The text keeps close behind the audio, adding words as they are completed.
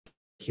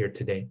here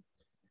today.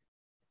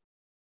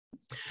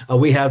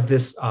 We have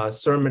this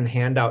sermon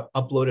handout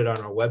uploaded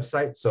on our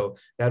website, so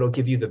that'll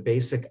give you the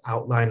basic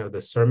outline of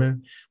the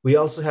sermon. We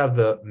also have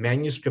the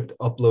manuscript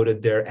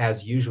uploaded there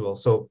as usual.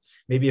 So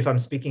maybe if I'm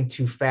speaking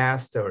too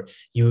fast or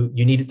you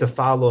needed to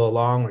follow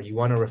along or you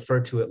want to refer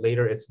to it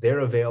later, it's there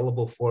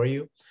available for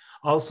you.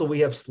 Also, we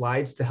have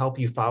slides to help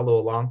you follow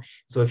along.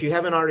 So if you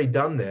haven't already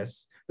done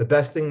this, the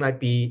best thing might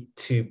be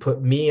to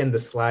put me and the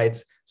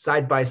slides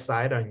side by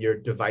side on your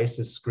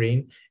device's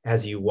screen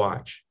as you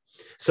watch.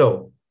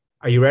 So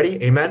are you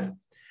ready? Amen.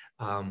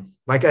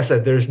 Like I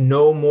said, there's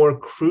no more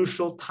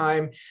crucial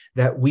time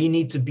that we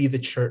need to be the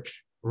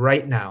church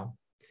right now.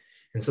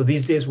 And so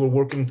these days we're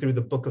working through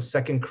the book of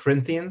 2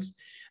 Corinthians.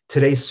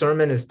 Today's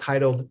sermon is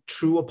titled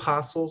True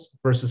Apostles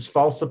versus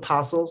False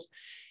Apostles.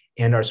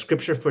 And our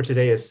scripture for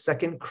today is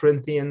 2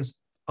 Corinthians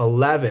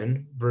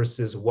 11,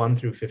 verses 1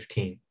 through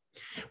 15.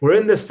 We're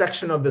in this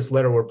section of this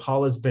letter where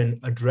Paul has been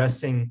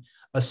addressing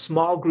a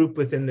small group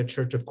within the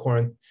church of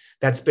Corinth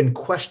that's been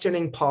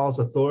questioning Paul's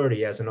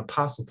authority as an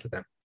apostle to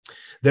them.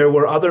 There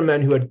were other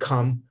men who had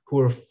come who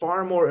were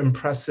far more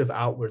impressive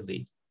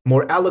outwardly,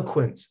 more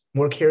eloquent,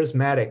 more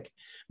charismatic,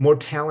 more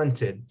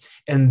talented,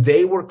 and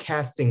they were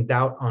casting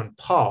doubt on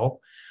Paul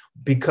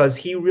because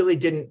he really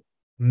didn't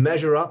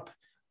measure up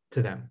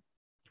to them.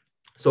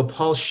 So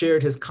Paul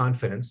shared his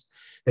confidence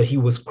that he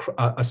was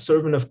a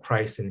servant of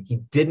Christ and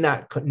he did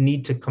not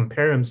need to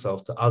compare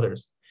himself to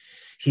others.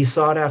 He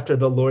sought after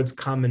the Lord's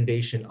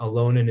commendation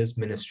alone in his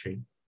ministry.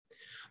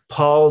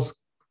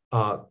 Paul's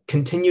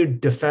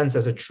continued defense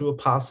as a true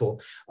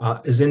apostle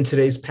is in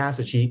today's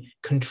passage. He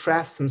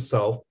contrasts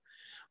himself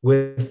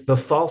with the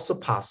false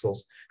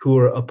apostles who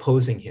are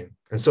opposing him.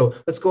 And so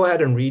let's go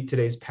ahead and read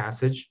today's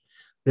passage.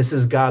 This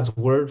is God's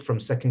word from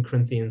 2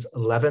 Corinthians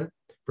 11,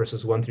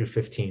 verses 1 through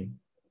 15.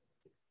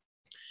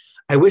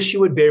 I wish you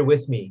would bear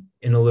with me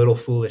in a little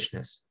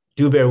foolishness.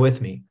 Do bear with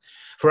me,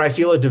 for I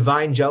feel a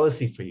divine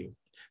jealousy for you,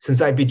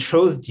 since I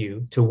betrothed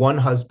you to one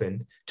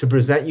husband to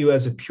present you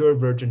as a pure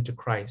virgin to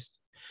Christ.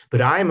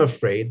 But I am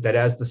afraid that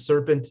as the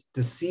serpent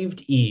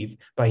deceived Eve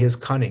by his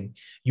cunning,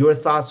 your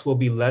thoughts will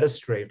be led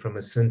astray from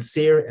a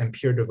sincere and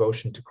pure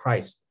devotion to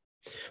Christ.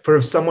 For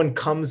if someone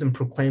comes and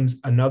proclaims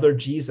another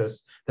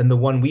Jesus than the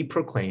one we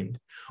proclaimed,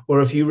 or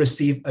if you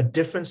receive a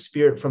different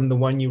spirit from the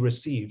one you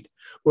received,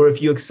 or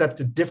if you accept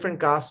a different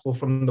gospel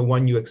from the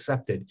one you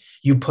accepted,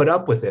 you put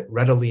up with it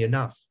readily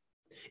enough.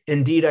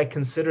 Indeed, I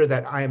consider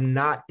that I am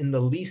not in the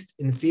least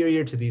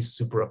inferior to these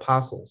super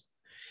apostles.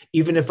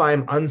 Even if I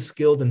am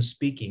unskilled in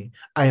speaking,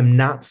 I am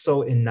not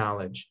so in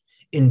knowledge.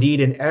 Indeed,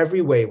 in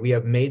every way, we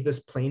have made this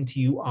plain to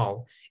you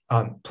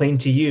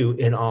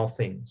in all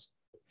things.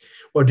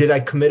 Or did I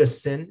commit a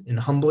sin in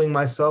humbling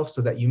myself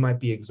so that you might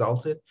be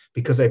exalted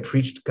because I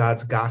preached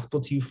God's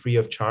gospel to you free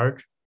of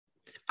charge?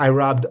 I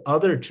robbed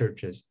other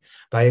churches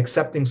by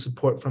accepting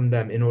support from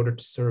them in order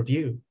to serve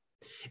you.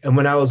 And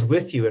when I was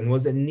with you and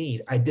was in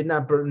need, I did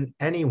not burden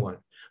anyone,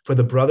 for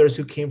the brothers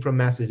who came from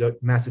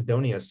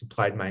Macedonia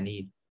supplied my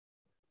need.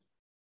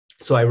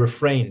 So I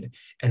refrained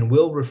and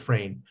will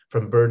refrain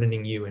from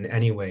burdening you in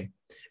any way.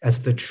 As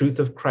the truth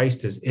of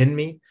Christ is in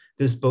me,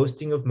 this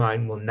boasting of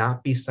mine will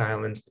not be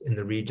silenced in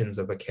the regions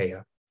of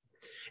Achaia.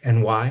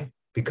 And why?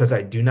 Because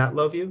I do not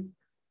love you?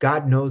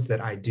 God knows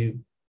that I do.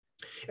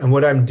 And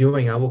what I'm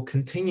doing, I will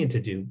continue to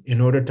do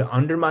in order to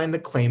undermine the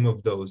claim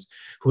of those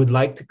who would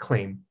like to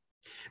claim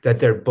that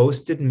their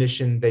boasted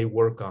mission they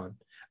work on,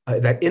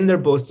 that in their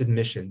boasted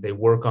mission they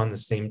work on the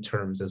same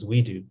terms as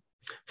we do.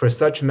 For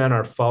such men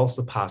are false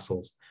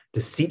apostles,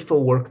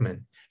 deceitful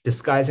workmen,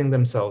 disguising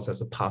themselves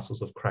as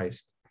apostles of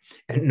Christ.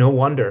 And no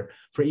wonder,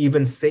 for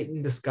even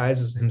Satan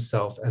disguises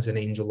himself as an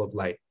angel of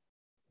light.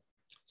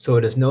 So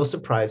it is no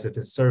surprise if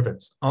his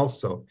servants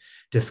also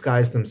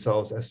disguise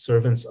themselves as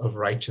servants of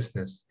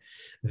righteousness.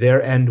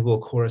 Their end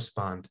will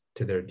correspond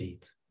to their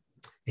deeds.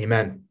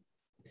 Amen.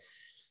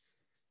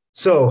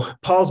 So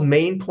Paul's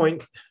main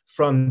point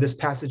from this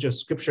passage of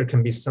scripture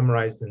can be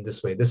summarized in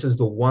this way. This is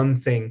the one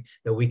thing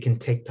that we can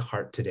take to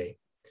heart today.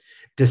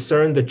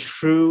 Discern the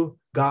true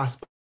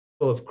gospel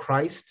of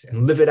Christ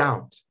and live it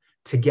out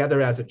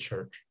together as a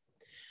church.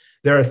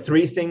 There are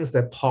three things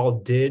that Paul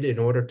did in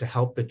order to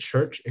help the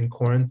church in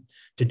Corinth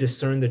to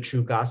discern the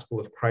true gospel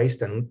of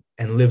Christ and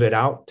live it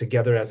out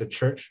together as a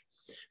church.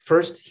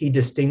 First, he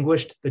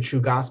distinguished the true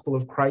gospel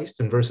of Christ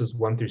in verses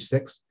 1 through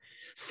 6.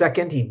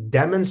 Second, he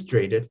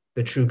demonstrated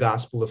the true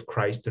gospel of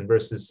Christ in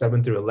verses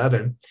 7 through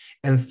 11.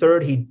 And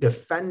third, he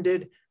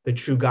defended the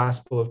true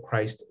gospel of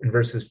Christ in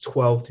verses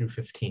 12 through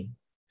 15.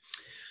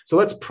 So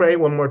let's pray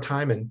one more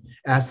time and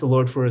ask the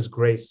Lord for his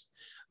grace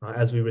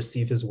as we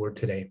receive his word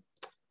today.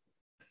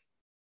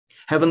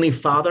 Heavenly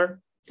Father,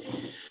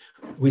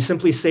 we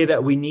simply say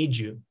that we need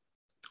you.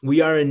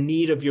 We are in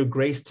need of your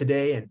grace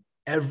today and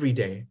every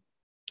day.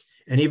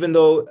 And even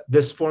though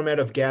this format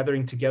of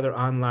gathering together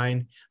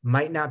online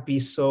might not be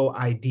so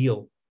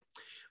ideal,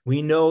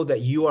 we know that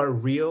you are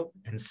real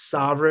and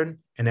sovereign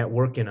and at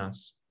work in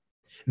us.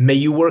 May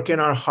you work in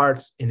our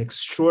hearts in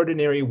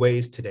extraordinary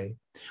ways today,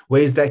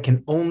 ways that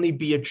can only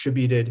be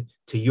attributed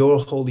to your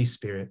Holy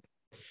Spirit.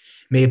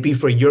 May it be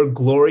for your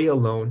glory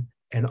alone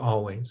and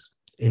always.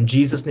 In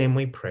Jesus' name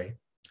we pray.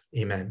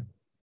 Amen.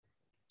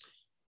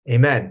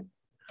 Amen.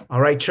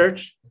 All right,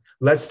 church,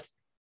 let's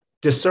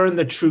discern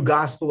the true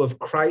gospel of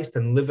Christ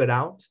and live it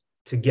out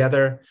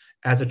together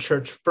as a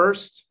church,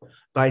 first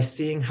by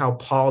seeing how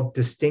Paul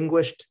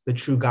distinguished the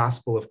true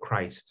gospel of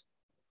Christ.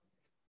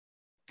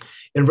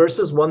 In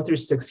verses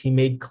 1-6, he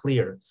made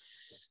clear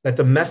that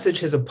the message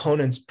his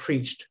opponents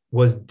preached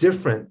was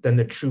different than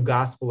the true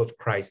gospel of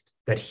Christ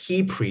that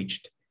he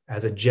preached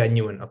as a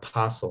genuine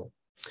apostle.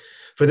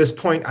 For this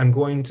point, I'm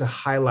going to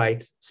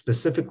highlight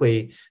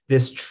specifically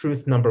this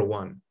truth number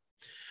one.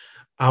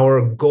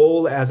 Our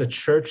goal as a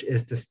church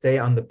is to stay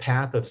on the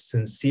path of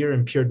sincere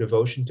and pure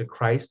devotion to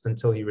Christ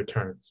until he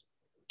returns.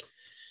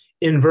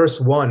 In verse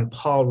 1,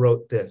 Paul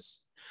wrote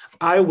this: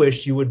 I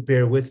wish you would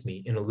bear with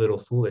me in a little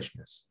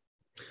foolishness.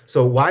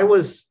 So why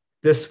was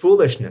this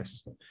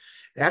foolishness?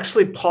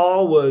 Actually,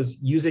 Paul was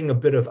using a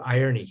bit of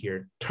irony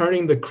here,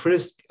 turning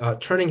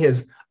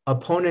his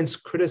opponent's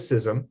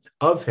criticism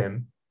of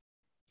him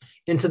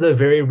into the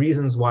very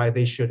reasons why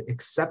they should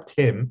accept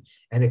him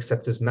and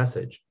accept his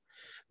message.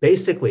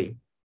 Basically,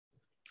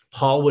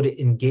 Paul would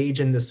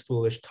engage in this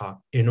foolish talk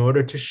in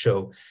order to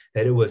show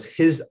that it was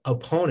his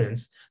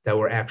opponents that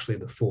were actually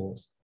the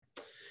fools.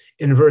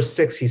 In verse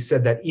 6, he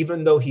said that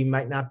even though he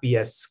might not be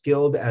as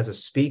skilled as a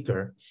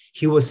speaker,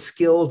 he was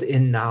skilled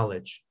in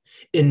knowledge,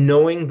 in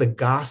knowing the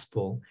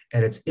gospel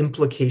and its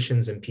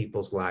implications in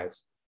people's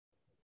lives.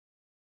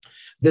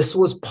 This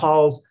was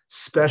Paul's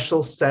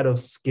special set of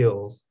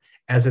skills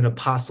as an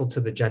apostle to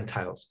the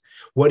Gentiles.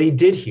 What he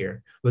did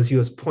here was he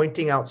was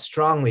pointing out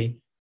strongly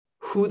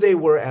who they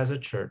were as a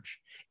church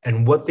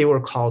and what they were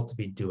called to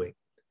be doing.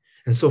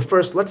 And so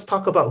first, let's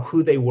talk about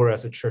who they were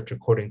as a church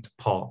according to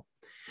Paul.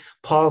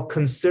 Paul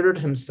considered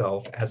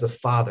himself as a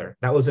father.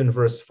 That was in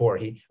verse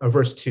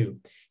 2.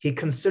 He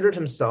considered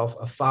himself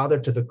a father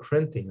to the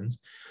Corinthians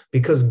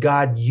because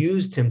God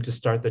used him to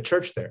start the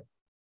church there.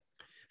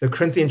 The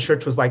Corinthian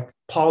church was like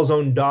Paul's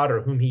own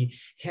daughter, whom he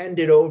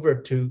handed over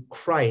to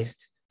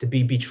Christ to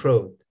be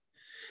betrothed.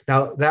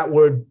 Now, that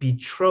word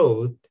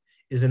betrothed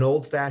is an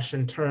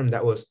old-fashioned term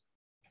that was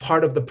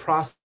part of the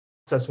process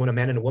when a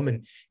man and a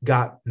woman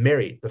got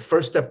married. The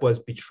first step was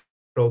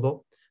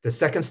betrothal. The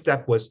second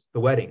step was the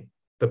wedding.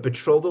 The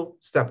betrothal,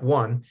 step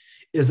 1,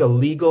 is a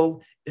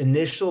legal,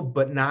 initial,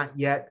 but not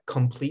yet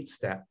complete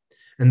step.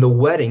 And the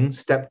wedding,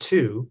 step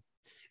 2,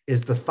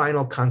 is the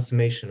final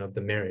consummation of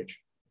the marriage.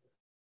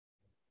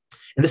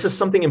 And this is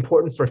something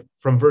important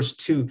from verse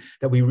 2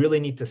 that we really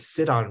need to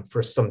sit on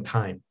for some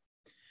time.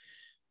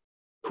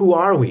 Who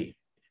are we?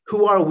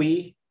 Who are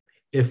we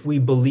if we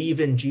believe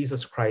in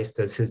Jesus Christ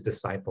as his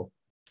disciple?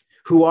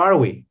 Who are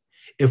we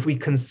if we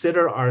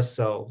consider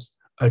ourselves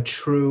a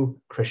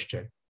true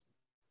Christian?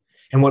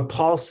 And what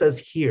Paul says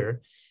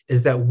here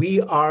is that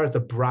we are the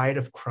bride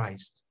of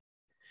Christ.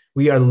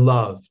 We are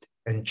loved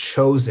and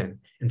chosen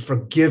and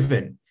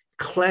forgiven,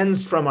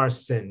 cleansed from our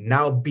sin,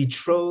 now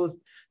betrothed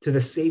to the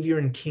Savior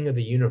and King of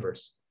the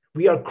universe.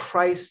 We are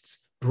Christ's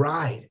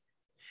bride,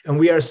 and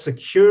we are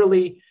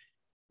securely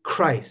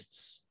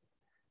Christ's,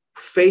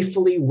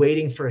 faithfully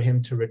waiting for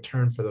him to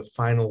return for the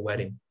final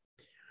wedding.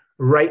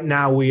 Right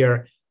now, we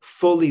are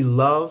fully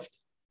loved,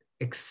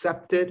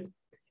 accepted,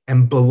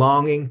 and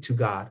belonging to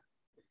God.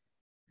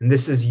 And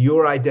this is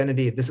your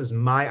identity. This is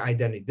my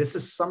identity. This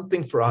is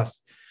something for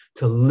us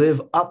to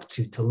live up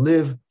to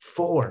live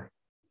for.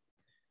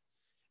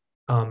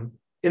 In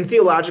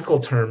theological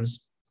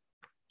terms,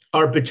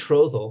 our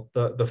betrothal,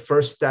 the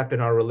first step in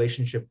our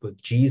relationship with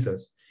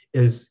Jesus,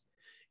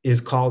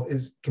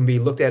 can be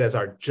looked at as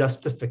our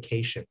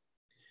justification.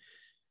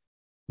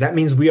 That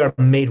means we are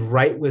made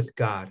right with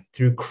God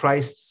through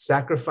Christ's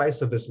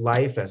sacrifice of his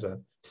life as a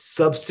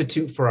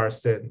substitute for our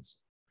sins.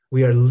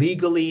 We are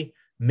legally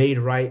made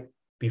right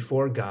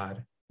before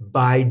God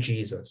by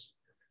Jesus.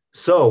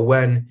 So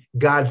when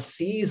God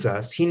sees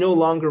us, he no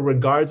longer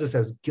regards us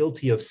as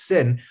guilty of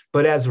sin,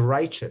 but as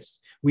righteous.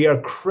 We are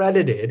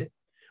credited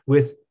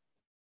with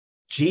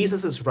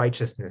Jesus'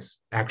 righteousness,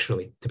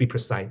 actually, to be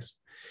precise.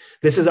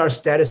 This is our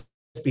status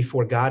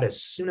before God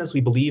as soon as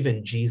we believe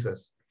in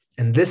Jesus.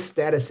 And this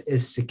status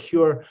is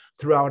secure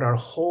throughout our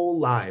whole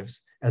lives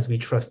as we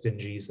trust in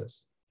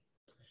Jesus.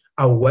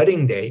 Our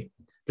wedding day,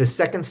 the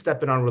second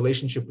step in our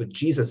relationship with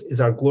Jesus,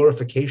 is our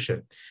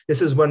glorification.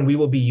 This is when we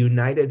will be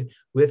united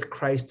with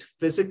Christ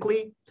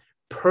physically,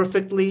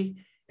 perfectly,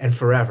 and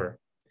forever.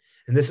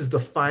 And this is the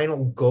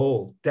final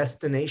goal,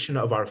 destination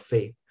of our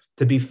faith,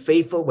 to be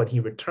faithful when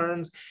he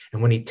returns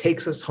and when he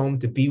takes us home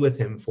to be with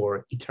him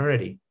for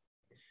eternity.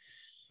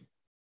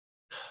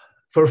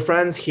 For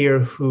friends here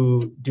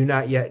who do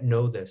not yet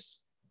know this,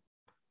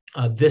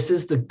 this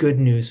is the good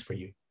news for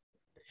you.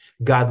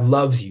 God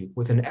loves you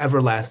with an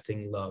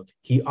everlasting love.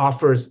 He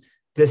offers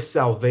this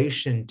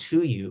salvation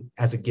to you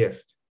as a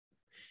gift.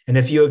 And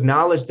if you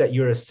acknowledge that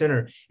you're a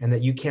sinner and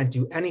that you can't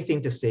do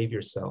anything to save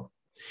yourself,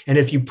 and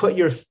if you put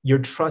your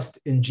trust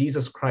in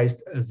Jesus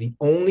Christ as the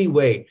only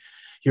way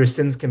your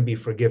sins can be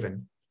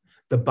forgiven,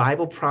 the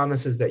Bible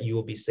promises that you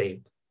will be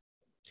saved.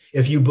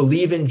 If you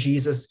believe in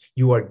Jesus,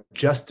 you are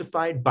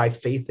justified by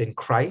faith in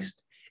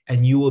Christ,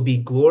 and you will be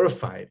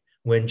glorified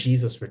when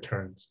Jesus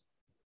returns.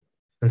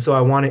 And so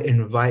I want to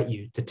invite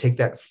you to take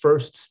that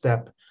first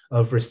step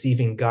of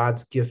receiving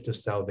God's gift of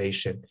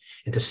salvation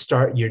and to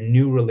start your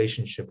new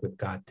relationship with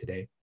God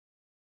today.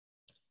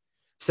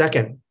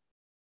 Second,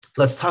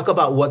 let's talk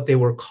about what they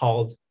were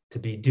called to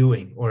be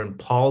doing, or in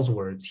Paul's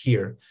words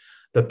here,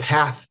 the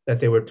path that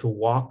they were to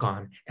walk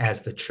on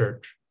as the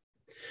church.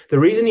 The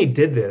reason he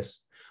did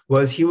this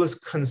was he was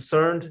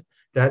concerned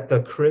that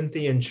the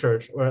Corinthian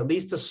church, or at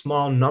least a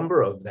small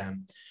number of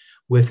them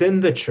within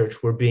the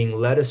church, were being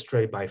led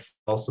astray by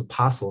false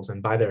apostles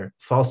and by their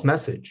false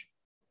message.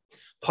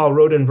 Paul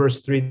wrote in verse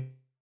 3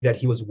 that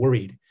he was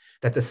worried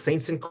that the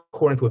saints in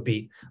Corinth would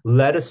be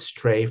led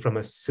astray from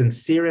a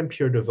sincere and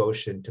pure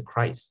devotion to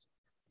Christ.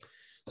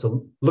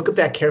 So look at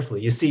that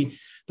carefully. You see,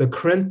 the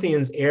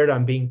Corinthians erred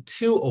on being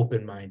too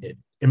open-minded.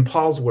 In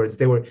Paul's words,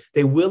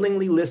 they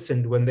willingly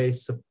listened when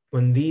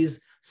these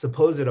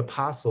supposed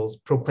apostles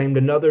proclaimed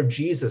another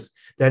Jesus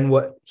than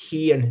what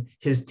he and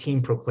his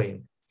team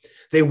proclaimed.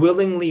 They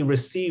willingly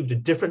received a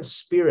different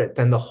spirit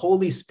than the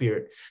Holy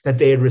Spirit that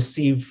they had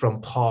received from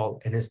Paul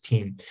and his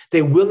team.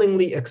 They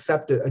willingly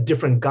accepted a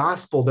different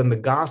gospel than the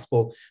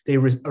gospel they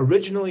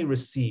originally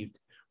received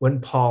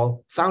when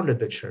Paul founded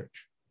the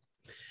church.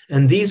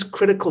 And these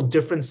critical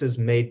differences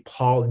made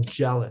Paul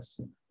jealous.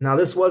 Now,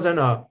 this wasn't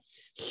a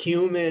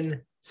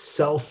human,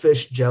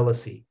 selfish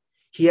jealousy.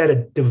 He had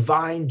a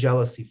divine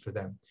jealousy for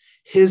them.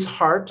 His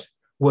heart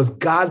was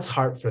God's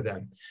heart for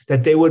them,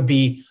 that they would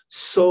be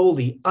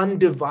solely,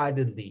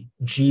 undividedly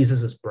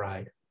Jesus'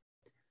 bride.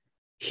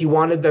 He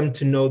wanted them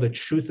to know the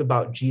truth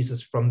about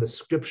Jesus from the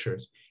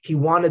scriptures. He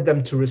wanted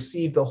them to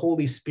receive the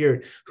Holy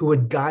Spirit who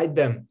would guide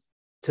them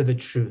to the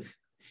truth.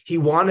 He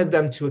wanted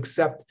them to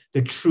accept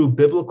the true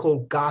biblical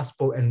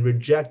gospel and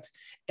reject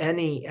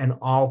any and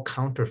all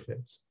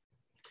counterfeits.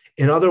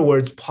 In other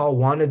words, Paul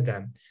wanted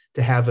them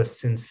to have a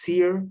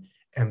sincere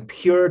and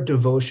pure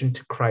devotion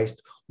to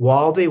Christ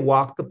while they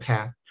walk the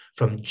path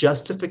from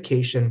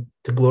justification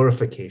to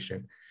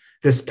glorification.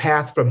 This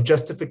path from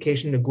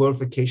justification to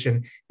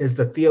glorification is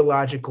the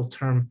theological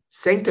term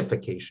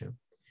sanctification.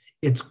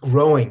 It's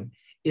growing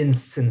in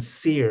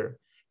sincere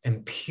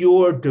and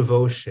pure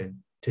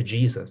devotion to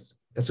Jesus.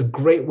 That's a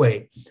great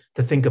way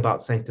to think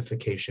about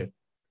sanctification.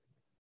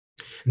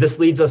 This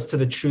leads us to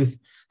the truth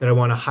that I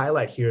want to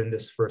highlight here in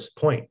this first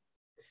point.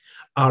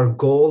 Our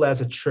goal as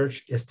a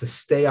church is to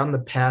stay on the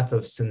path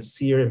of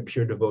sincere and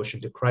pure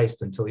devotion to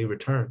Christ until he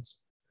returns.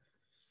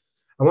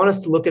 I want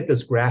us to look at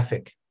this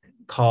graphic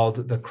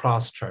called the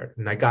cross chart,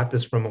 and I got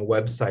this from a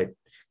website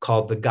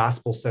called The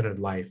Gospel-Centered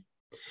Life.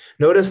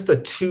 Notice the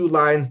two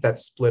lines that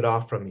split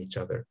off from each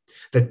other.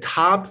 The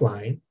top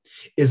line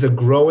is a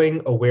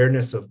growing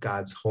awareness of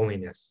God's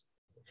holiness.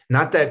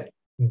 Not that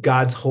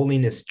God's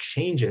holiness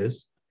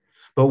changes,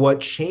 but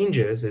what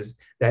changes is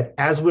that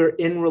as we're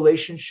in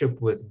relationship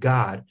with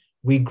God,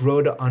 we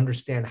grow to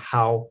understand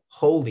how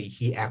holy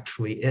he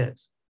actually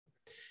is.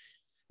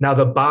 Now,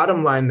 the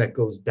bottom line that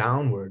goes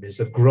downward is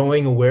a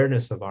growing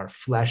awareness of our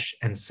flesh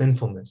and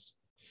sinfulness.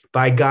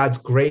 By God's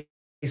grace,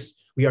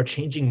 we are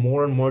changing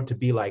more and more to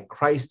be like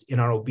Christ in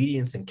our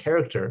obedience and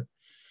character.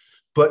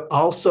 But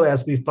also,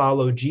 as we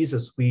follow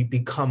Jesus, we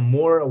become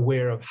more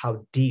aware of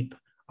how deep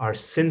our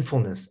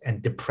sinfulness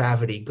and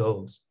depravity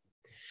goes.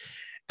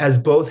 As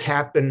both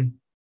happen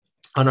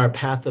on our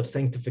path of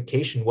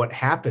sanctification, what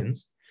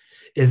happens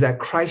is that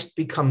Christ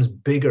becomes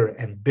bigger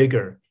and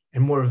bigger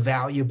and more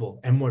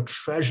valuable and more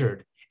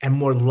treasured and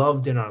more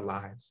loved in our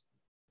lives.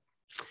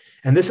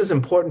 And this is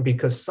important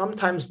because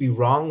sometimes we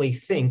wrongly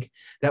think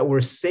that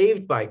we're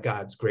saved by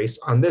God's grace.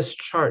 On this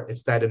chart,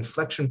 it's that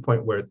inflection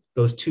point where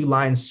those two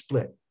lines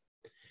split.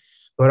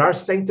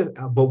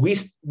 But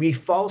we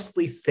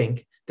falsely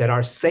think that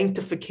our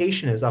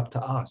sanctification is up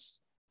to us.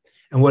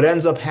 And what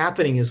ends up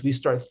happening is we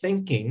start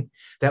thinking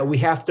that we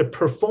have to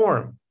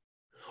perform,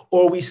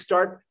 or we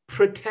start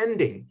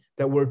pretending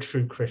that we're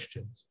true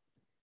Christians.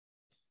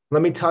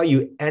 Let me tell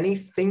you, any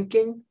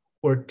thinking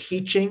or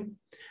teaching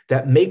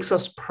that makes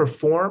us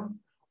perform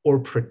or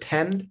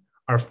pretend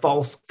are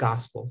false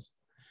gospels.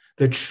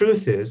 The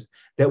truth is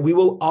that we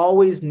will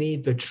always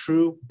need the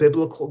true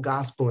biblical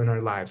gospel in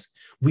our lives.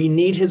 We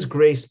need his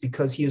grace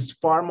because he is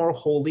far more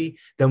holy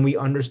than we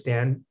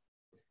understand,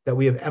 that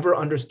we have ever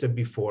understood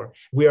before.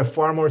 We are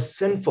far more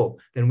sinful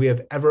than we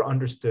have ever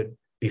understood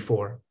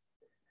before.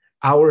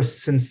 Our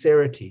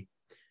sincerity,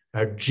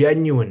 our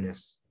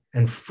genuineness,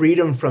 and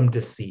freedom from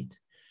deceit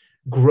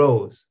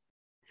grows.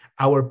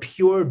 Our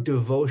pure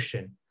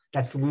devotion,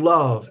 that's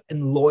love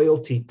and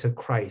loyalty to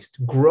Christ,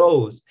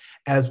 grows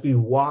as we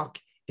walk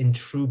in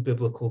true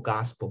biblical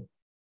gospel.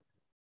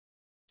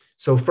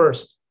 So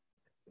first,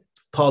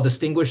 Paul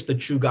distinguished the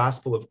true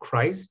gospel of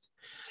Christ,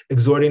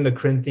 exhorting the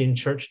Corinthian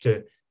church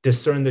to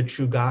discern the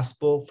true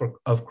gospel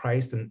of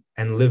Christ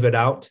and live it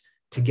out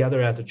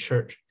together as a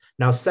church.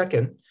 Now,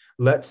 second,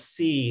 let's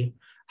see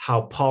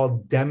how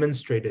Paul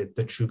demonstrated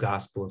the true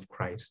gospel of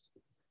Christ.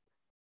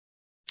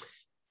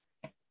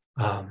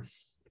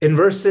 In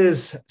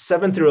verses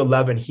 7 through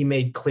 11, he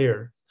made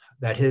clear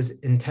that his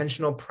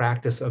intentional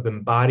practice of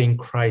embodying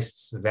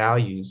Christ's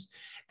values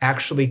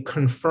actually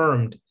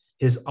confirmed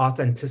his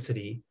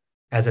authenticity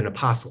as an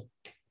apostle.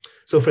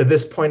 So for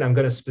this point, I'm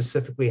going to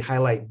specifically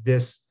highlight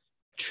this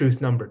truth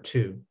number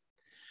 2.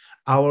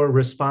 Our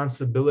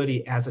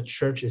responsibility as a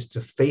church is to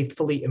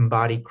faithfully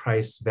embody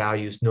Christ's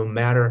values, no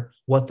matter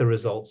what the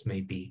results may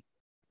be.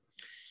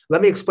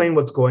 Let me explain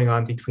what's going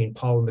on between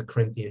Paul and the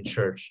Corinthian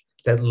church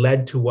that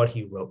led to what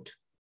he wrote.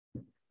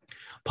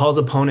 Paul's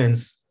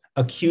opponents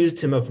accused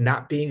him of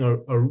not being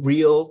a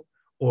real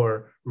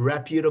or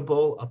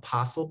reputable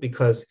apostle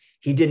because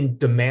he didn't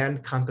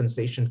demand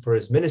compensation for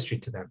his ministry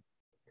to them.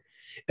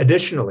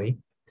 Additionally,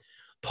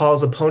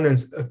 Paul's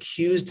opponents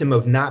accused him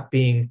of not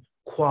being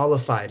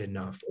qualified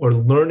enough or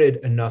learned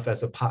enough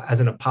as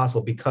an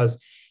apostle because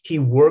he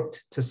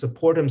worked to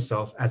support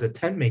himself as a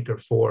tent maker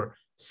for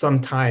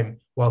some time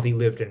while he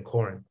lived in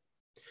Corinth.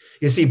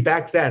 You see,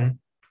 back then,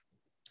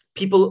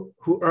 people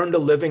who earned a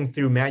living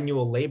through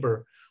manual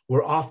labor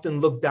were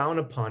often looked down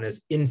upon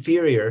as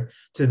inferior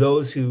to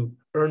those who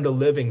earned a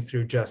living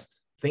through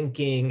just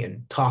thinking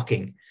and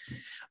talking,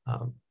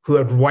 who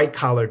had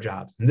white-collar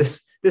jobs. And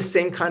this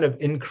same kind of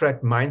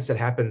incorrect mindset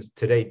happens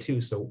today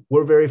too, so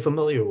we're very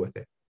familiar with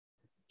it.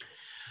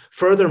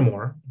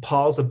 Furthermore,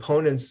 Paul's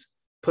opponents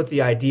put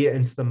the idea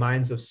into the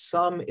minds of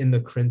some in the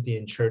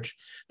Corinthian church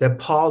that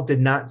Paul did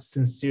not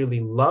sincerely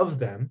love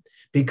them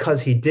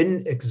because he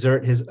didn't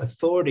exert his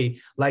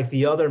authority like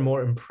the other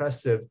more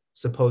impressive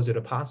supposed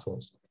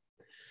apostles.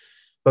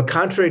 But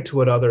contrary to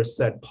what others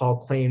said, Paul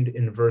claimed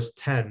in verse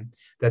 10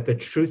 that the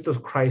truth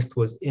of Christ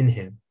was in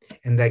him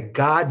and that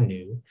God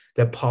knew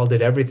that Paul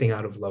did everything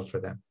out of love for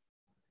them.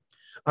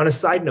 On a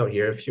side note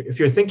here, if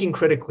you're thinking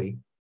critically,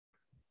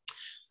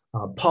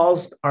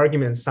 Paul's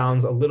argument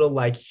sounds a little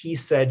like he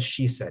said,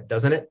 she said,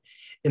 doesn't it?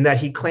 In that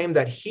he claimed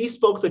that he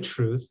spoke the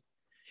truth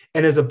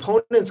and his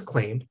opponents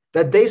claimed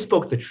that they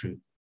spoke the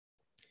truth.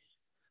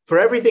 For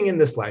everything in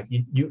this life,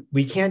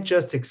 we can't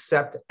just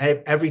accept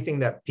everything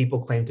that people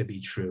claim to be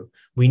true.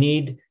 We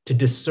need to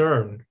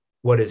discern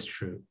what is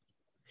true.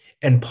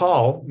 And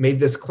Paul made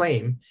this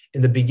claim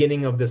in the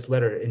beginning of this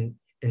letter.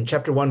 In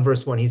chapter 1,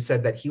 verse 1, he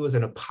said that he was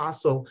an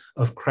apostle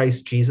of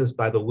Christ Jesus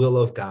by the will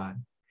of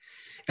God.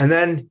 And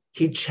then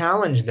he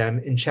challenged them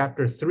in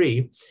chapter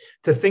 3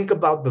 to think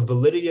about the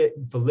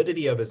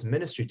validity of his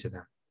ministry to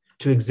them,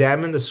 to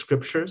examine the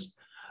scriptures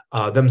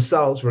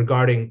themselves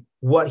regarding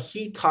what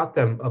he taught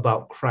them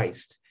about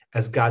Christ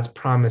as God's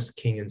promised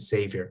King and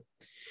Savior.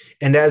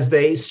 And as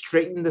they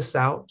straightened this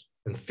out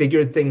and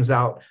figured things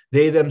out,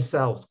 they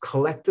themselves,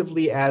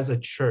 collectively as a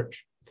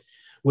church,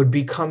 would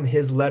become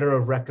his letter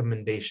of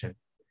recommendation.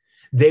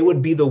 They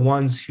would be the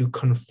ones who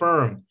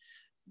confirmed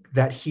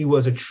that he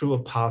was a true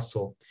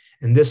apostle.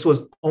 And this was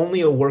only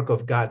a work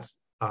of God's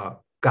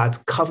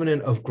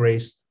covenant of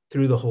grace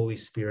through the Holy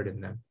Spirit in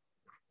them.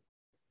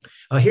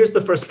 Here's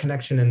the first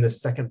connection in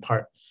this second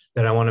part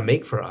that I want to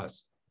make for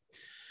us.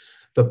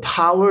 The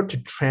power to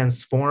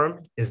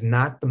transform is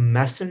not the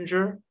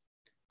messenger,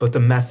 but the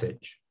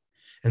message.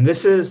 And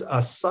this is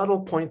a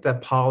subtle point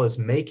that Paul is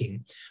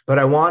making, but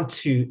I want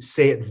to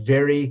say it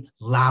very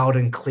loud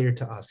and clear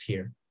to us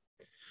here.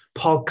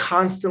 Paul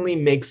constantly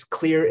makes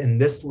clear in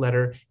this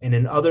letter and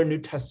in other New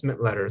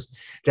Testament letters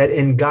that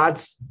in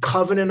God's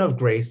covenant of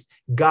grace,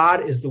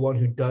 God is the one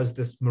who does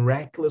this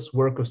miraculous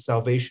work of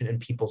salvation in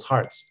people's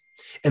hearts.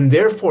 And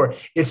therefore,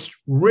 it's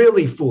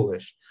really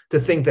foolish to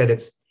think that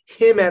it's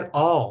him at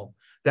all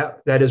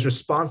that is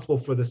responsible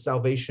for the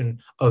salvation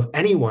of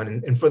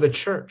anyone and for the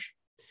church.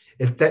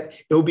 It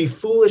would be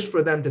foolish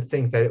for them to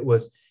think that it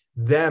was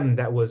them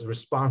that was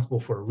responsible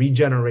for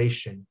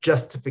regeneration,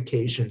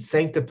 justification,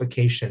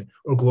 sanctification,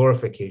 or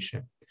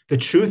glorification. The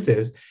truth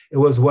is, it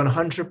was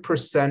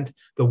 100%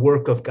 the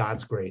work of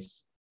God's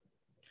grace.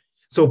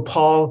 So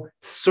Paul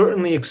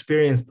certainly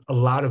experienced a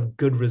lot of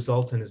good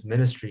results in his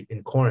ministry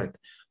in Corinth,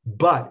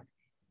 but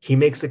he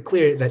makes it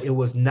clear that it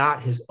was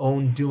not his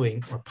own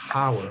doing or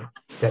power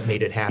that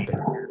made it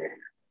happen.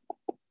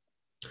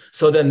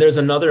 So then there's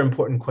another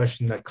important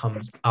question that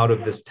comes out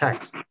of this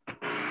text.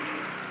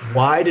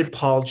 Why did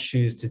Paul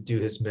choose to do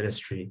his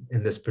ministry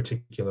in this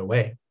particular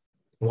way?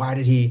 Why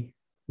did he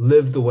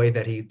live the way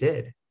that he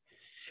did?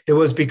 It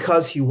was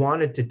because he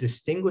wanted to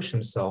distinguish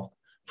himself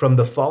from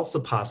the false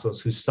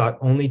apostles who sought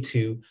only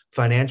to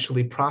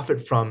financially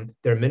profit from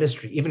their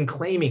ministry, even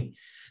claiming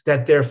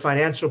that their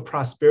financial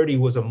prosperity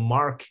was a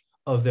mark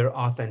of their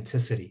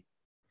authenticity.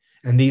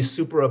 And these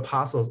super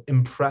apostles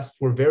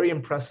were very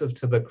impressive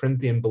to the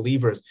Corinthian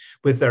believers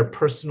with their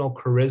personal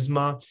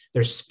charisma,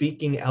 their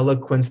speaking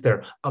eloquence,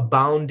 their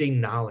abounding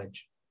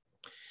knowledge.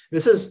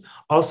 It's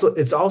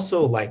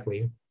also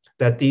likely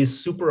that these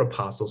super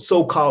apostles,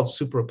 so-called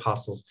super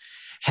apostles,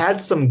 had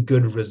some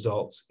good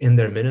results in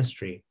their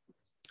ministry.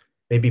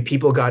 Maybe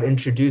people got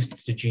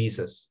introduced to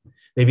Jesus.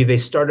 Maybe they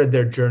started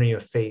their journey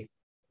of faith.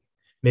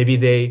 Maybe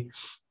they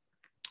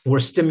were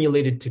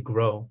stimulated to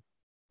grow.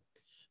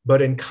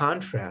 But in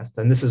contrast,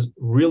 and this is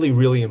really,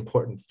 really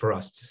important for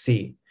us to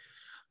see,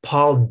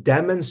 Paul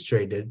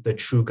demonstrated the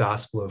true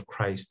gospel of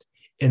Christ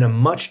in a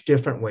much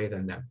different way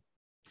than them.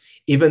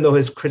 Even though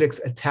his critics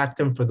attacked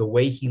him for the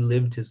way he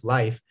lived his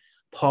life,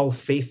 Paul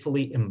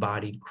faithfully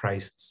embodied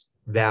Christ's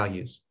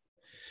values.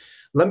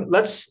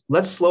 Let's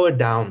slow it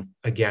down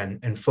again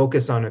and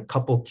focus on a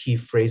couple key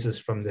phrases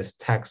from this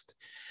text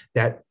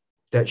that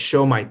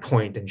show my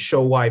point and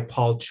show why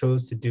Paul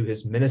chose to do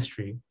his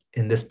ministry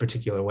in this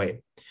particular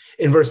way.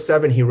 In verse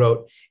 7, he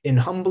wrote, "In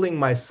humbling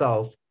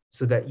myself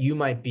so that you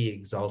might be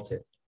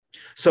exalted."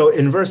 So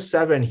in verse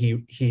 7,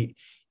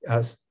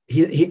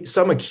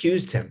 some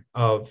accused him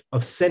of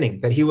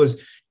sinning, that he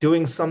was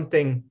doing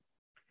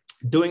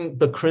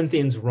the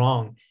Corinthians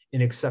wrong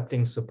in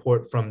accepting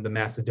support from the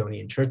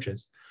Macedonian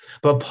churches.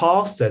 But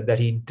Paul said that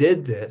he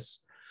did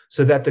this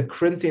so that the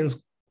Corinthians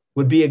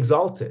would be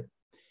exalted.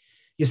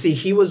 You see,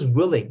 he was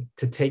willing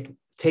to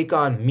take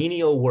on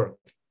menial work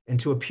and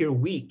to appear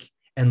weak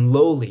and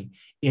lowly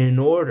in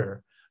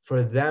order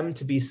for them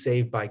to be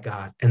saved by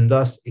God and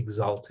thus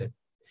exalted.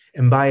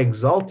 And by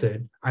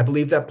exalted, I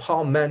believe that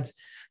Paul meant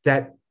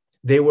that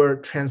they were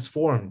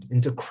transformed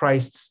into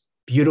Christ's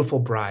beautiful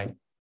bride.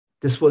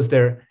 This was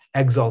their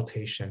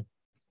exaltation.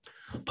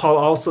 Paul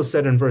also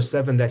said in verse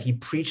 7 that he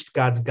preached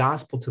God's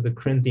gospel to the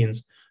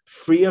Corinthians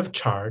free of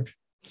charge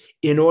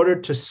in order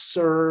to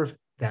serve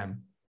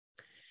them.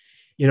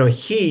 You know,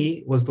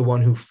 he was the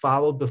one who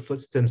followed the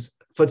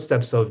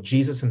footsteps of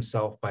Jesus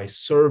himself by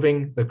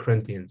serving the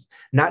Corinthians,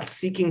 not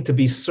seeking to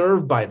be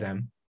served by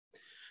them,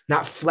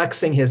 not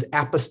flexing his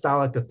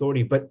apostolic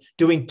authority, but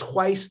doing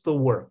twice the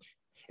work,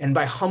 and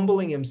by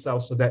humbling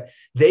himself so that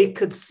they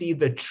could see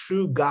the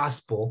true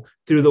gospel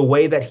through the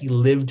way that he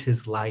lived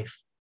his life.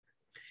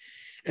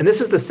 And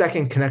this is the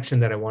second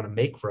connection that I want to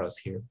make for us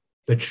here,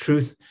 the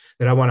truth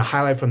that I want to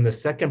highlight from the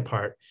second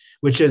part,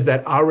 which is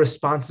that our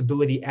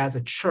responsibility as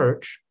a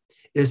church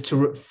is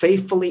to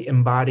faithfully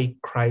embody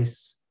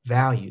Christ's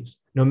values,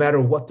 no matter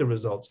what the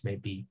results may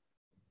be.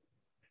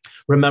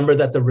 Remember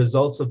that the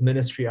results of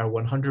ministry are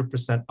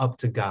 100% up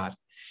to God.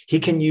 He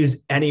can use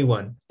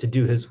anyone to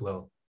do his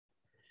will.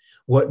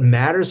 What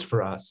matters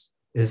for us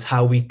is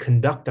how we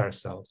conduct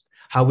ourselves,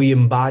 how we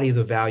embody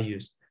the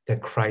values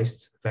that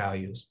Christ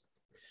values.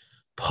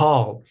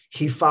 Paul,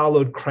 he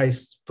followed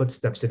Christ's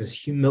footsteps in his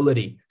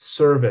humility,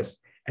 service,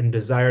 and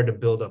desire to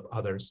build up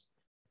others.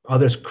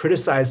 Others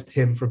criticized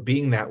him for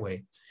being that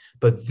way,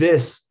 but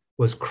this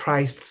was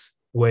Christ's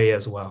way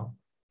as well.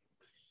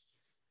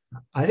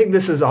 I think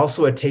this is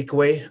also a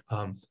takeaway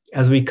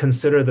as we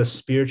consider the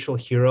spiritual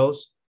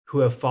heroes who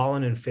have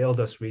fallen and failed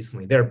us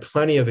recently. There are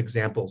plenty of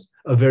examples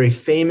of very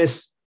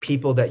famous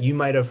people that you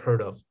might have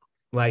heard of,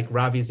 like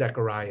Ravi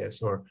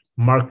Zacharias or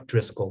Mark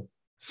Driscoll.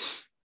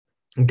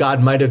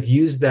 God might have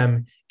used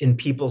them in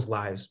people's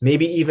lives,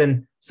 maybe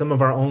even some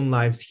of our own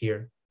lives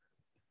here.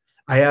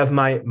 I have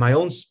my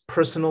own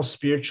personal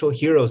spiritual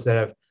heroes that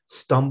have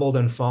stumbled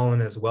and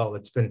fallen as well.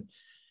 It's been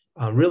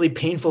really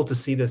painful to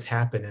see this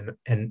happen.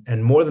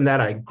 And more than that,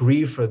 I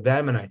grieve for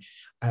them.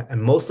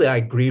 And mostly I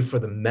grieve for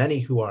the many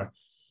who are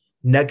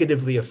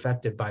negatively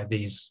affected by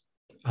these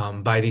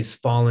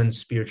fallen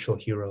spiritual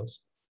heroes.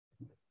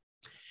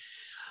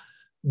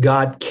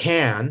 God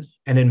can,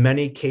 and in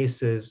many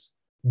cases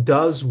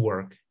does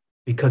work,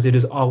 because it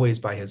is always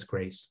by his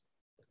grace.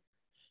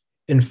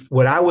 And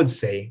what I would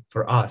say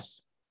for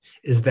us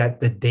is that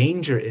the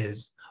danger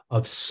is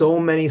of so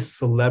many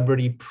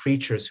celebrity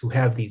preachers who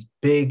have these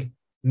big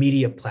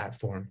media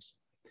platforms,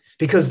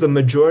 because the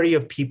majority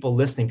of people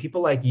listening,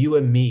 people like you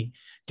and me,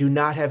 do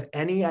not have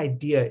any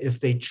idea if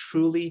they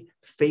truly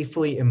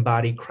faithfully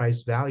embody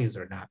Christ's values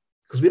or not,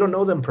 because we don't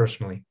know them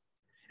personally.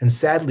 And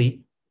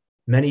sadly,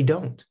 many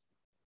don't.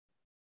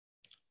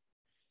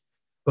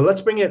 But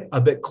let's bring it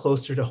a bit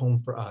closer to home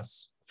for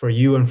us, for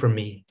you and for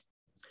me.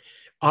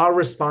 Our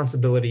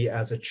responsibility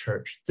as a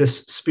church, this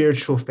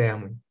spiritual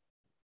family,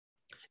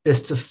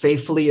 is to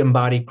faithfully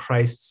embody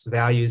Christ's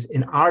values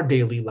in our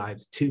daily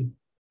lives too.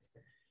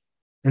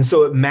 And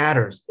so it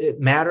matters. It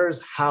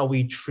matters how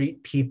we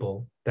treat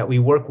people that we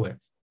work with.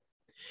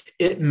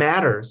 It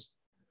matters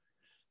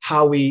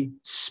how we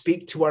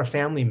speak to our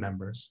family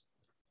members.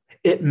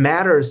 It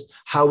matters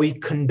how we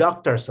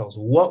conduct ourselves,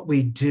 what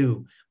we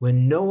do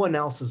when no one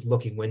else is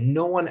looking, when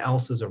no one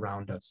else is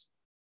around us.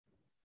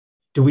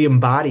 Do we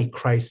embody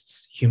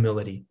Christ's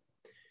humility?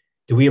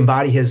 Do we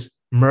embody his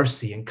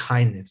mercy and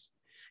kindness?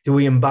 Do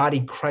we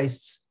embody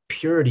Christ's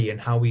purity in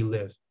how we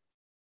live?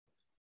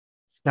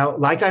 Now,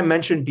 like I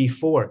mentioned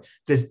before,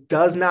 this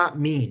does not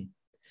mean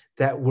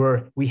that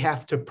we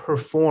have to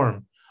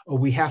perform or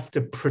we have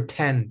to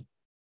pretend.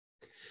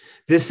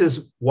 This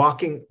is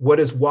walking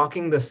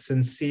the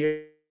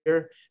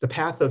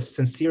path of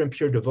sincere and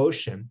pure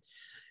devotion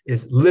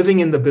is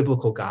living in the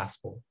biblical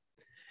gospel.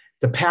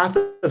 The path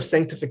of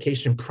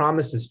sanctification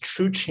promises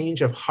true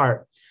change of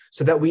heart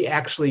so that we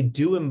actually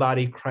do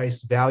embody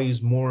Christ's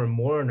values more and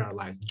more in our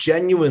lives.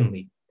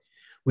 Genuinely,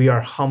 we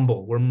are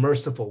humble, we're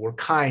merciful, we're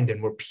kind,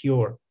 and we're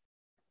pure.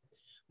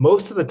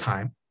 Most of the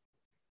time,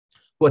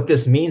 what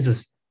this means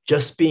is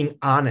just being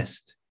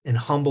honest and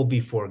humble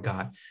before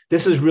God.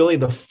 This is really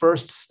the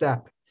first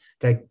step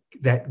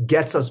that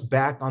gets us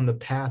back on the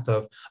path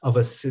of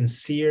a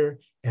sincere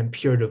and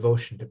pure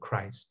devotion to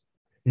Christ.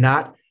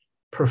 Not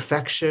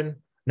perfection,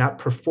 not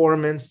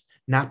performance,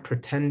 not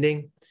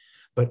pretending,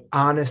 but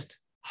honest,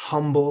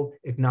 humble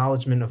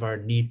acknowledgement of our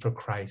need for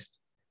Christ.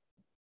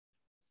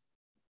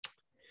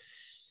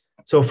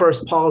 So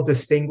first, Paul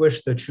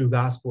distinguished the true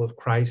gospel of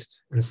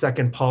Christ. And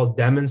second, Paul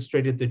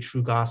demonstrated the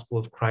true gospel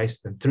of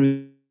Christ. And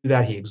through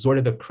that, he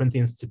exhorted the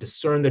Corinthians to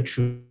discern the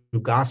true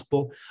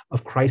gospel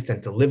of Christ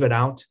and to live it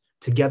out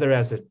together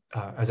as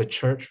a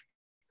church.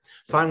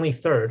 Finally,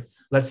 third,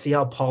 let's see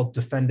how Paul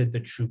defended the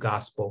true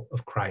gospel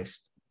of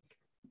Christ.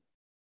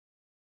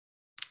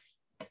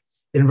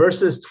 In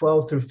verses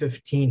 12 through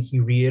 15,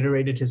 he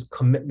reiterated his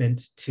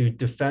commitment to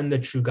defend the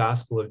true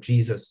gospel of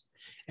Jesus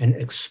and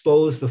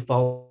expose the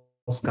false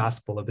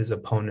gospel of his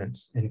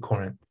opponents in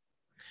Corinth.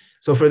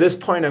 So for this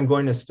point, I'm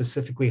going to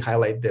specifically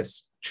highlight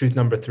this, truth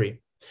number 3.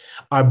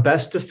 Our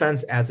best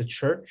defense as a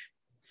church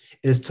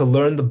is to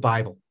learn the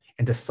Bible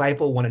and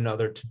disciple one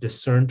another to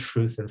discern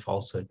truth and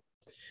falsehood.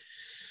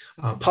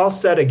 Paul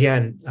said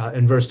again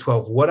in verse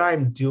 12, what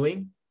I'm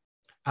doing,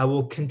 I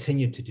will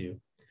continue to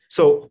do.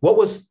 So what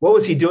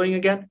was he doing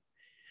again?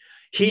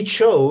 He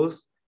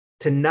chose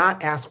to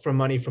not ask for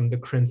money from the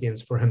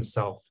Corinthians for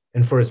himself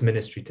and for his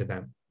ministry to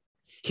them.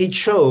 He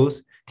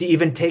chose to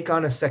even take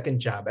on a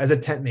second job as a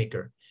tent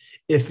maker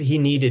if he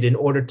needed in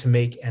order to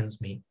make ends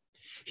meet.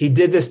 He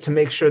did this to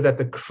make sure that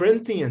the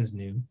Corinthians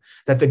knew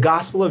that the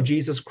gospel of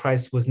Jesus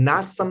Christ was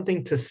not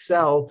something to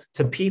sell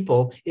to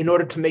people in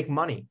order to make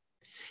money.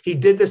 He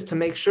did this to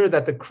make sure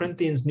that the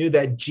Corinthians knew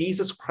that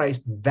Jesus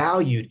Christ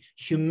valued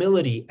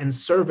humility and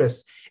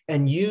service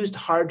and used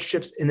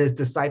hardships in his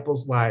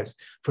disciples' lives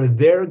for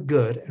their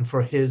good and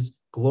for his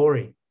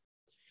glory.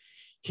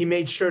 He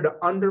made sure to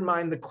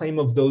undermine the claim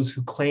of those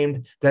who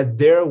claimed that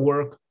their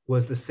work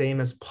was the same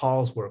as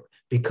Paul's work,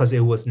 because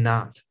it was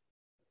not.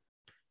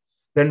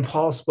 Then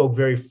Paul spoke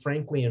very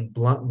frankly and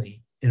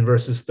bluntly in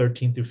verses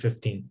 13 through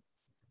 15.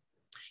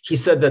 He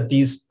said that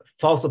these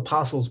false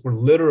apostles were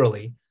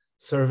literally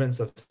servants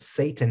of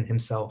Satan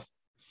himself.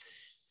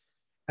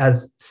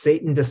 As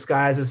Satan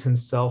disguises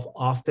himself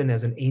often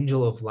as an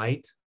angel of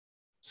light,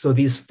 so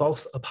these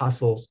false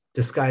apostles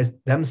disguised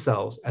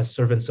themselves as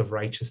servants of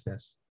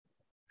righteousness.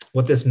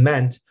 What this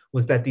meant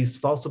was that these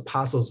false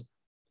apostles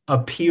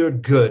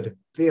appeared good.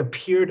 They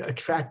appeared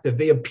attractive.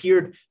 They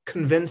appeared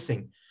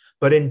convincing.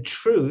 But in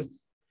truth,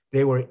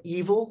 they were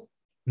evil,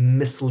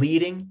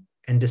 misleading,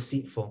 and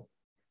deceitful.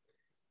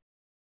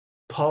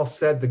 Paul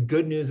said the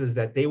good news is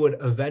that they would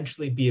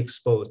eventually be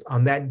exposed.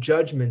 On that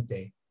judgment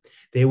day,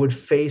 they would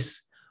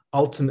face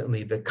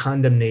ultimately the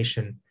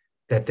condemnation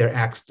that their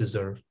acts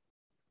deserve.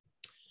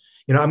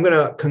 I'm going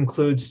to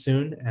conclude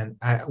soon, and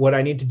what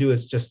I need to do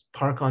is just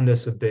park on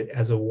this a bit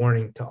as a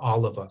warning to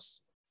all of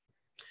us.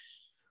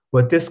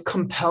 What this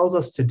compels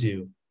us to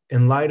do,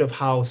 in light of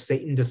how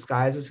Satan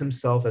disguises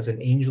himself as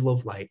an angel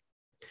of light,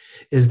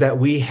 is that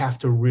we have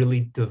to really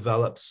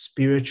develop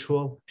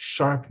spiritual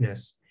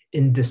sharpness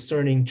in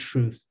discerning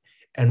truth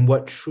and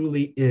what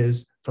truly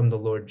is from the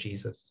Lord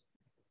Jesus.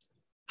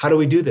 How do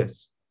we do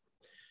this?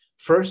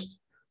 First,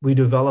 we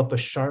develop a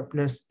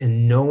sharpness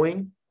in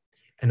knowing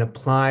and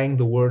applying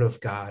the word of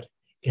God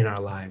in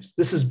our lives.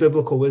 This is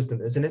biblical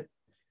wisdom, isn't it?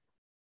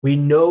 We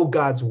know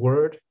God's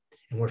word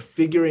and we're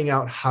figuring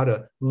out how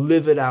to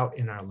live it out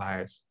in our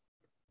lives.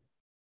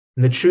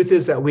 And the truth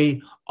is that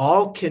we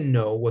all can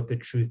know what the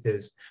truth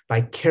is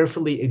by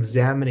carefully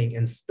examining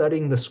and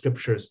studying the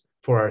scriptures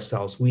for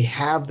ourselves. We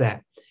have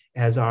that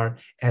at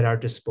our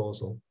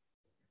disposal.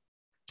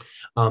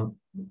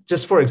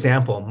 Just for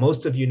example,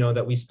 most of you know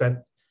that we spent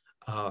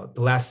the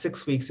last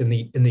 6 weeks in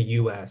the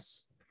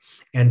US.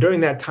 And during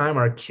that time,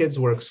 our kids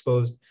were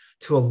exposed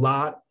to a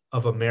lot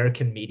of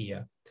American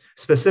media.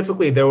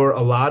 Specifically, there were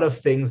a lot of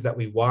things that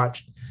we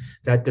watched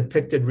that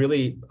depicted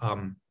really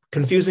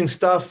confusing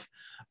stuff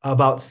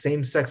about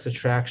same-sex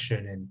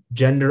attraction and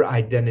gender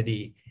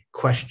identity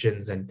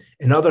questions and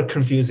other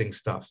confusing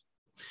stuff.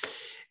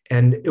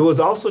 And it was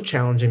also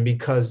challenging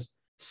because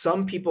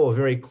some people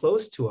very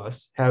close to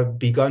us have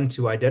begun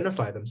to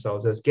identify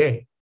themselves as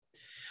gay.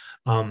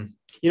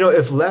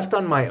 If left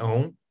on my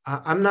own,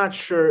 I'm not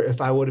sure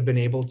if I would have been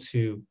able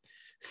to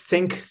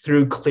think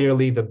through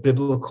clearly the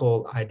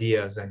biblical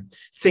ideas and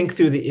think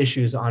through the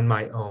issues on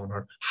my own,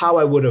 or how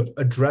I would have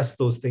addressed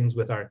those things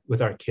with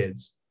our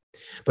kids.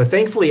 But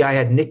thankfully, I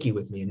had Nikki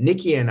with me, and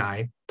Nikki and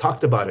I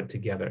talked about it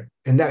together.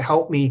 And that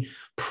helped me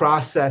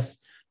process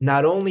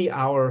not only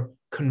our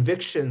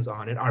convictions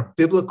on it, our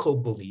biblical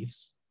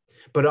beliefs,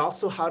 but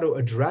also how to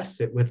address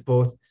it with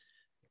both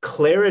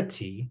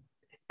clarity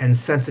and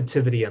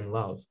sensitivity and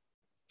love.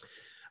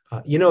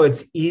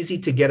 It's easy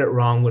to get it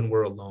wrong when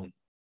we're alone.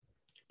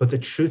 But the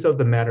truth of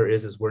the matter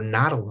is we're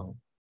not alone.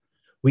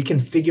 We can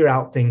figure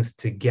out things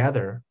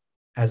together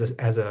as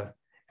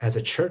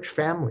a church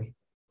family.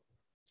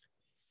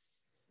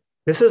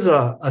 This is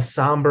a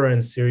somber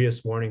and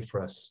serious warning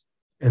for us.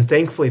 And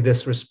thankfully,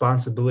 this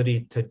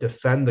responsibility to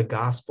defend the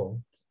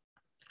gospel,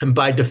 and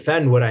by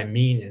defend, what I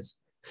mean is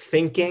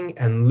thinking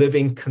and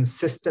living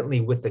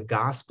consistently with the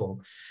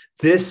gospel,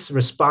 this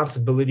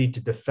responsibility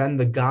to defend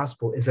the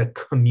gospel is a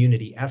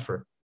community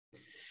effort.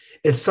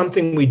 It's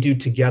something we do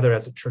together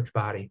as a church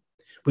body.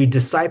 We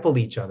disciple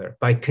each other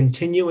by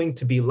continuing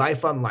to be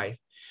life on life,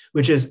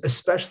 which is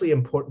especially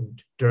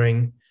important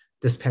during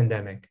this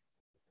pandemic.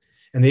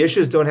 And the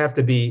issues don't have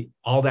to be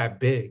all that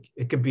big.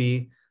 It could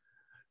be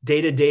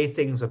day-to-day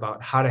things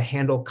about how to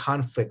handle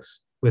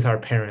conflicts with our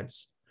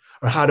parents,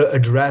 or how to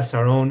address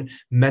our own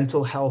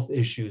mental health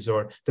issues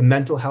or the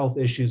mental health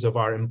issues of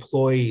our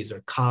employees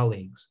or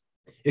colleagues.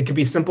 It could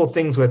be simple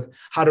things with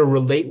how to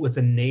relate with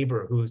a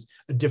neighbor who's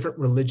a different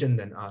religion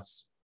than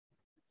us,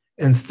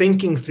 and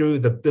thinking through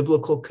the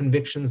biblical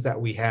convictions that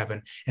we have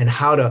and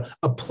how to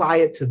apply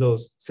it to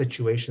those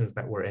situations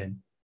that we're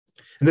in.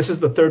 And this is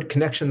the third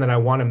connection that I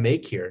want to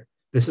make here.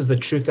 This is the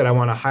truth that I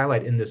want to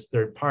highlight in this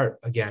third part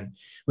again,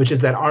 which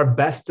is that our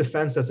best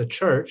defense as a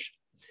church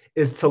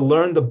is to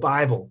learn the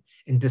Bible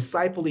and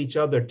disciple each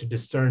other to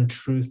discern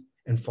truth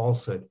and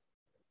falsehood.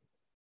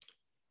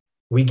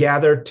 We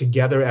gather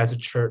together as a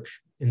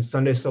church in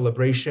Sunday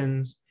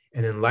celebrations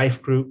and in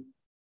life group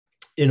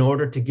in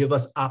order to give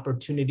us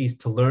opportunities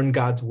to learn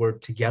God's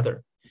word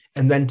together,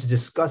 and then to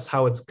discuss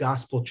how its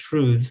gospel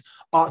truths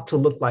ought to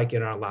look like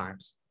in our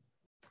lives.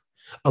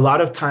 A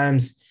lot of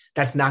times,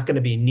 that's not going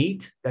to be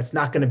neat. That's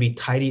not going to be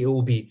tidy. It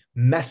will be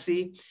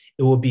messy.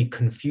 It will be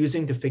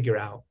confusing to figure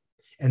out.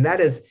 And that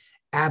is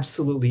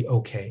absolutely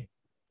okay.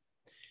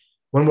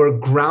 When we're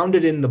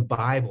grounded in the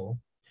Bible,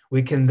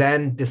 we can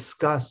then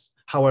discuss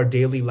how our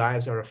daily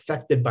lives are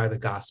affected by the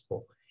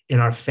gospel in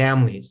our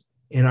families,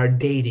 in our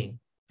dating,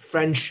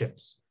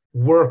 friendships,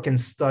 work and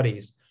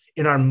studies,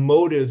 in our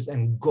motives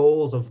and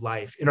goals of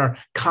life, in our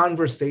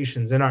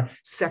conversations, in our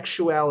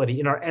sexuality,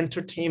 in our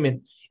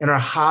entertainment, in our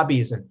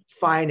hobbies and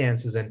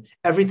finances and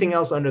everything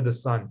else under the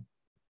sun.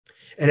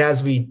 And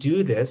as we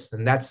do this,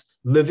 and that's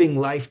living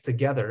life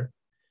together,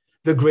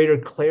 the greater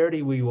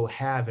clarity we will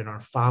have in our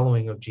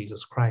following of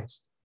Jesus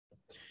Christ.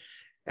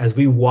 As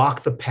we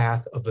walk the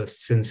path of a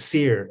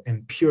sincere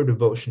and pure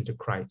devotion to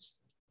Christ.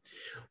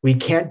 We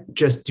can't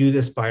just do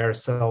this by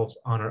ourselves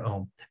on our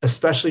own,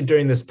 especially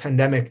during this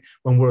pandemic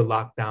when we're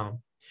locked down.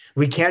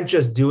 We can't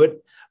just do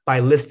it by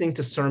listening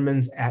to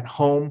sermons at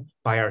home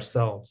by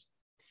ourselves.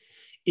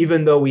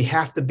 Even though we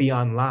have to be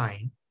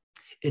online,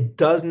 it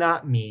does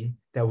not mean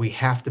that we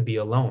have to be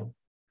alone.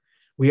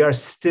 We are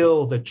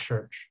still the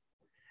church.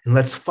 And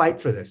let's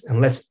fight for this.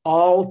 And let's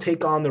all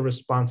take on the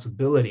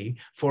responsibility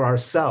for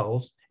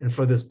ourselves and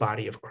for this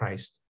body of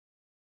Christ.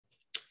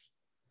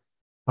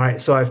 All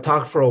right, so I've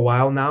talked for a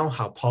while now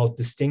how Paul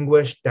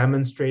distinguished,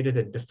 demonstrated,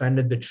 and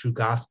defended the true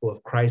gospel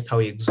of Christ, how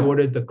he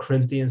exhorted the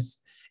Corinthians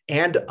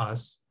and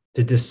us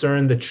to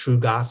discern the true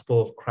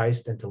gospel of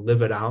Christ and to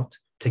live it out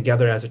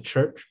together as a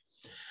church.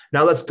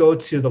 Now let's go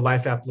to the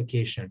life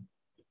application.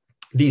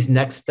 These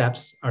next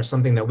steps are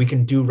something that we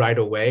can do right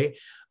away,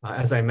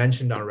 as I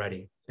mentioned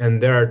already.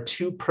 And there are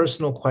two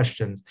personal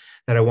questions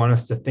that I want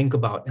us to think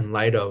about in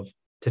light of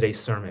today's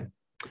sermon.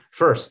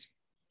 First,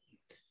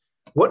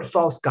 what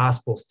false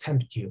gospels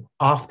tempt you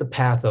off the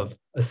path of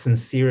a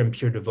sincere and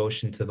pure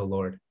devotion to the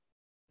Lord?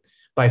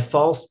 By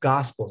false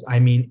gospels, I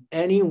mean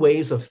any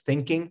ways of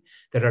thinking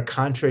that are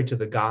contrary to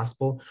the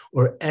gospel,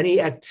 or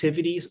any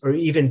activities or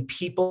even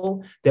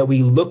people that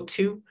we look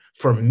to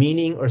for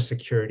meaning or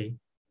security.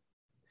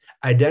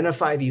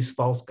 Identify these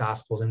false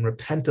gospels and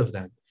repent of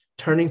them,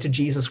 turning to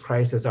Jesus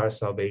Christ as our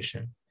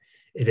salvation.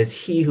 It is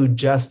he who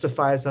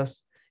justifies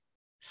us,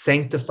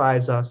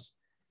 sanctifies us,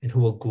 and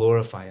who will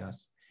glorify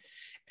us.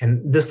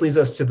 And this leads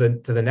us to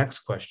the next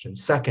question.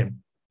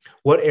 Second,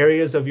 what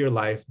areas of your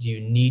life do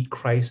you need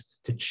Christ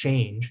to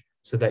change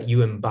so that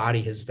you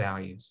embody his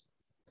values?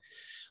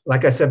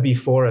 Like I said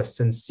before, a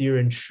sincere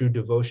and true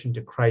devotion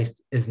to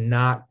Christ is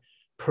not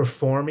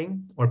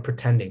performing or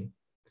pretending.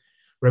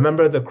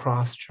 Remember the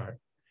cross chart.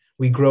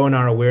 We grow in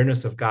our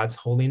awareness of God's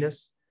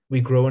holiness.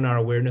 We grow in our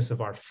awareness of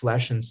our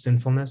flesh and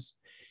sinfulness.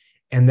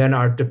 And then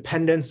our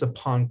dependence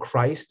upon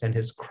Christ and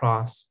his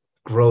cross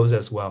grows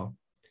as well.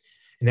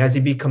 And as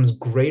he becomes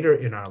greater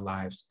in our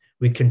lives,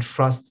 we can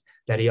trust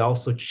that he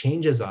also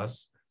changes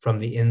us from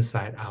the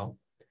inside out.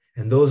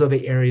 And those are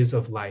the areas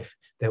of life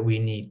that we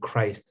need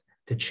Christ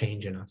to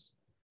change in us.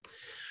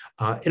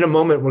 In a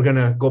moment, we're going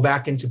to go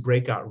back into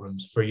breakout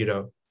rooms for you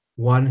to,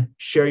 1,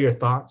 share your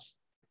thoughts,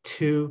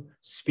 2,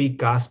 speak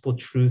gospel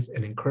truth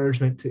and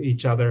encouragement to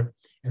each other,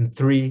 and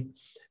 3,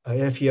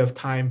 if you have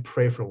time,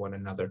 pray for one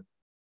another.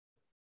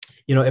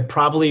 You know, it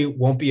probably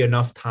won't be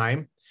enough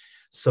time.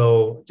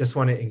 So just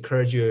want to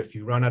encourage you, if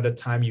you run out of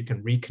time, you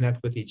can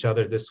reconnect with each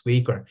other this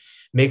week, or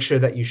make sure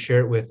that you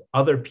share it with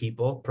other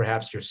people,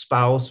 perhaps your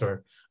spouse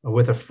or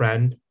with a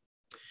friend.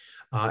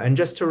 And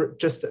just to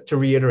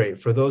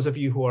reiterate, for those of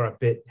you who are a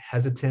bit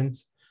hesitant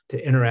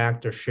to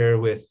interact or share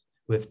with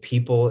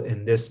people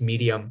in this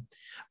medium,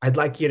 I'd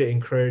like to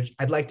encourage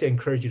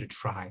you to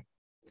try.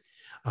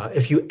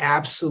 If you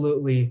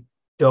absolutely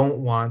don't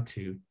want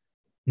to,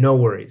 no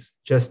worries.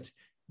 Just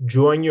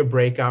join your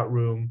breakout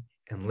room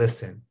and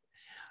listen.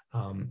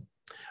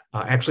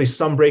 Actually,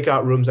 some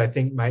breakout rooms I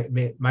think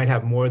might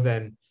have more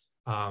than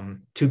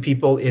two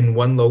people in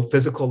one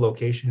physical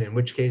location, in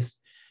which case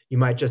you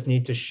might just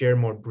need to share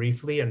more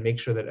briefly and make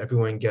sure that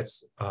everyone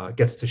gets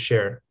to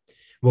share.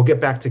 We'll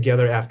get back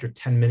together after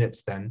 10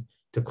 minutes then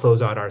to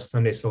close out our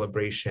Sunday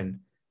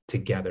celebration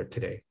together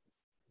today.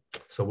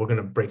 So we're going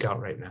to break out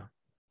right now.